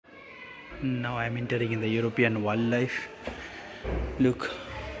Now I'm entering in the European wildlife. Look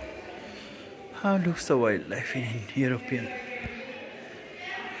how looks the wildlife in European.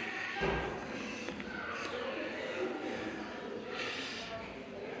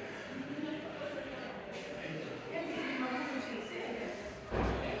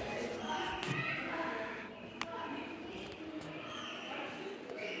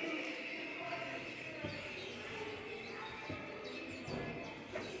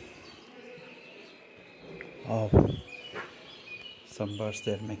 Oh, some birds,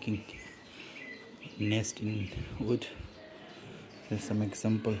 they're making nest in wood. There's some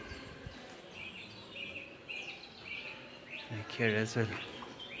example like here as well.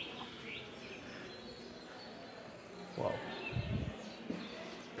 Wow.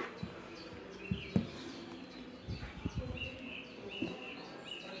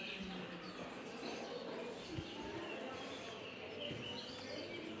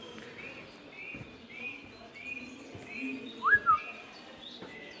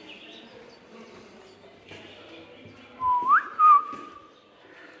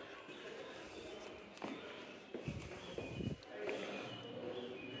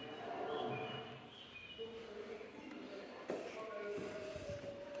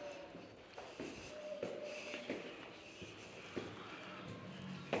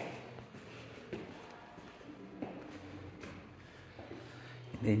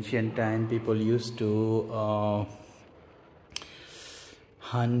 In ancient time, people used to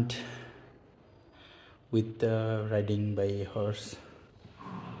hunt with riding by horse.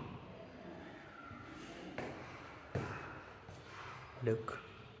 Look,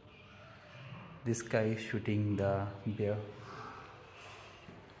 this guy is shooting the bear.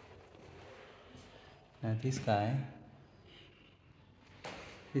 Now this guy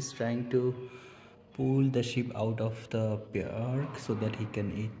is trying to pull the sheep out of the bear so that he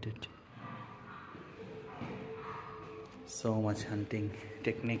can eat it. So much hunting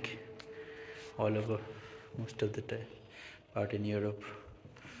technique all over most of the time, but in Europe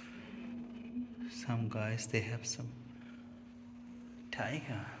some guys, they have some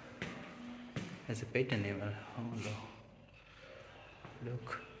tiger as a pet animal. Oh no.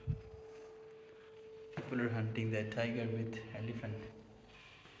 Look, people are hunting that tiger with elephant.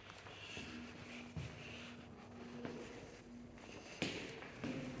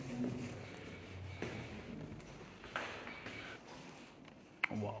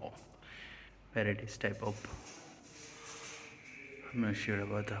 Wow, varieties type of, I'm not sure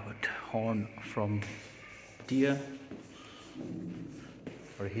about the horn from deer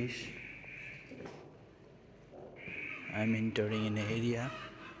or fish. I'm entering in an area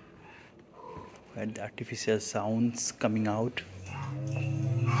where the artificial sounds coming out.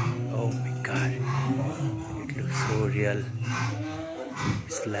 Oh my god, it looks so real.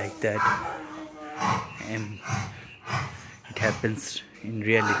 It's like that, and it happens in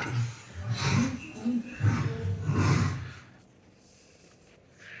reality.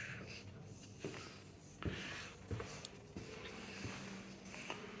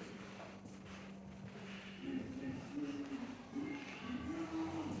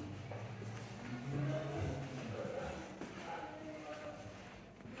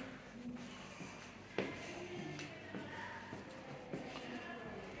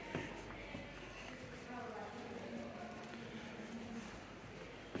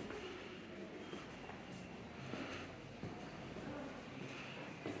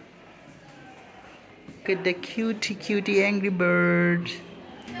 Look at the cutie angry bird.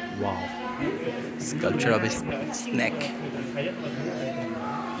 Wow. Sculpture of a snake.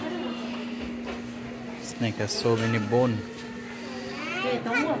 Snake has so many bones.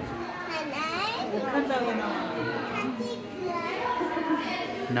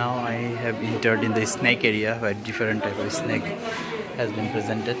 Now I have entered in the snake area where different type of snake has been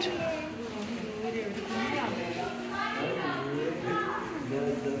presented.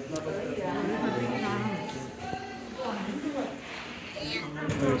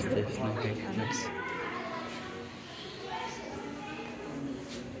 Where is the snake? Let's...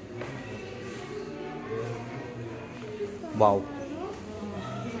 Wow.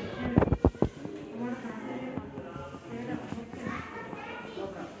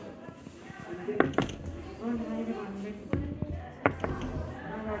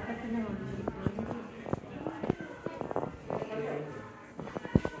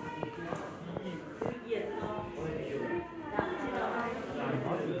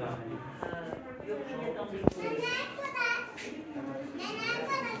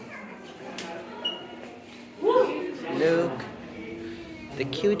 Look, the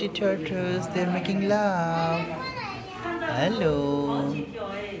cutie turtles, they're making love. Hello.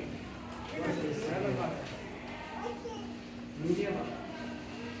 There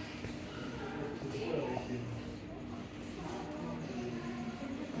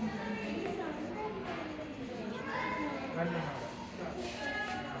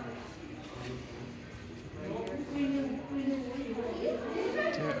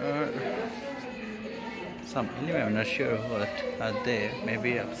are some, anyway, I'm not sure what are there.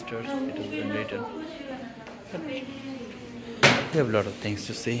 Maybe upstairs it has been written. But we have a lot of things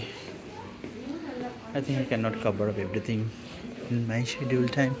to see. I think I cannot cover up everything in my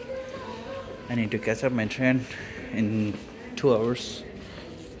scheduled time. I need to catch up my train in 2 hours,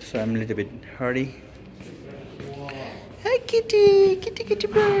 so I'm a little bit hurry. Hi kitty, kitty kitty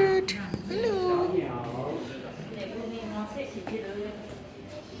bird. Hello.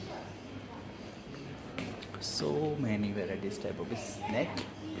 So many varieties type of snack,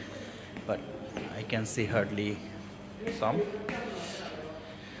 but I can see hardly some.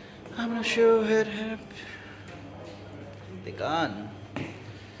 I'm not sure where they gone.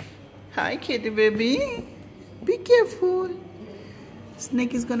 Hi kitty baby, be careful.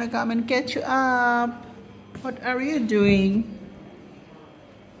 Snake is gonna come and catch you up. What are you doing?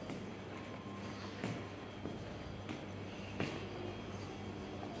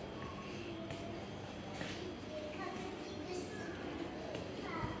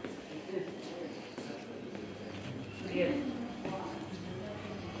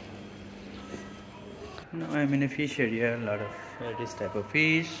 Now I'm in a fish area. A lot of this type of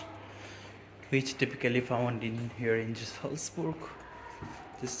fish, which typically found in here in Salzburg,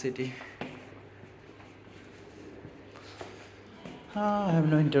 this city. I have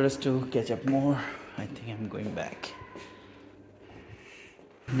no interest to catch up more. I think I'm going back.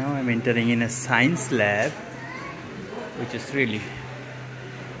 Now I'm entering in a science lab, which is really,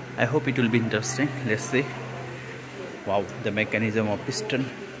 I hope it will be interesting. Let's see. Wow, the mechanism of piston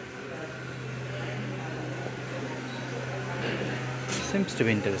seems to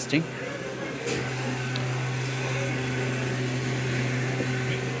be interesting.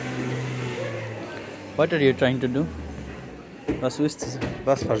 What are you trying to do? Was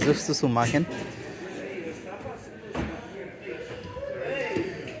versuchst du zu machen?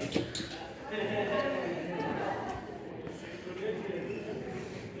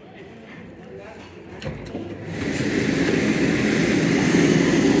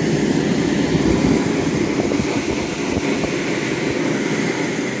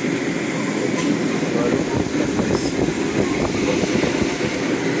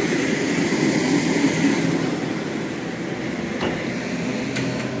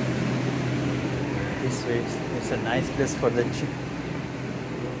 It's a nice place for the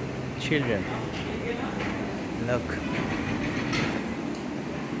children. Look.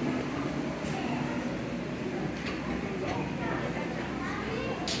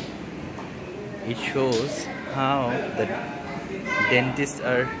 It shows how the dentists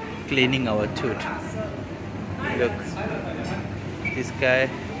are cleaning our tooth. Look. This guy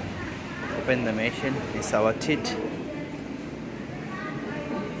opened the machine. It's our teeth.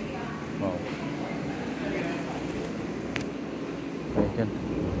 Wow.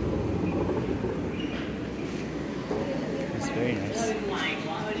 It's very nice.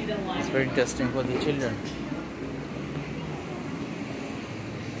 It's very interesting for the children.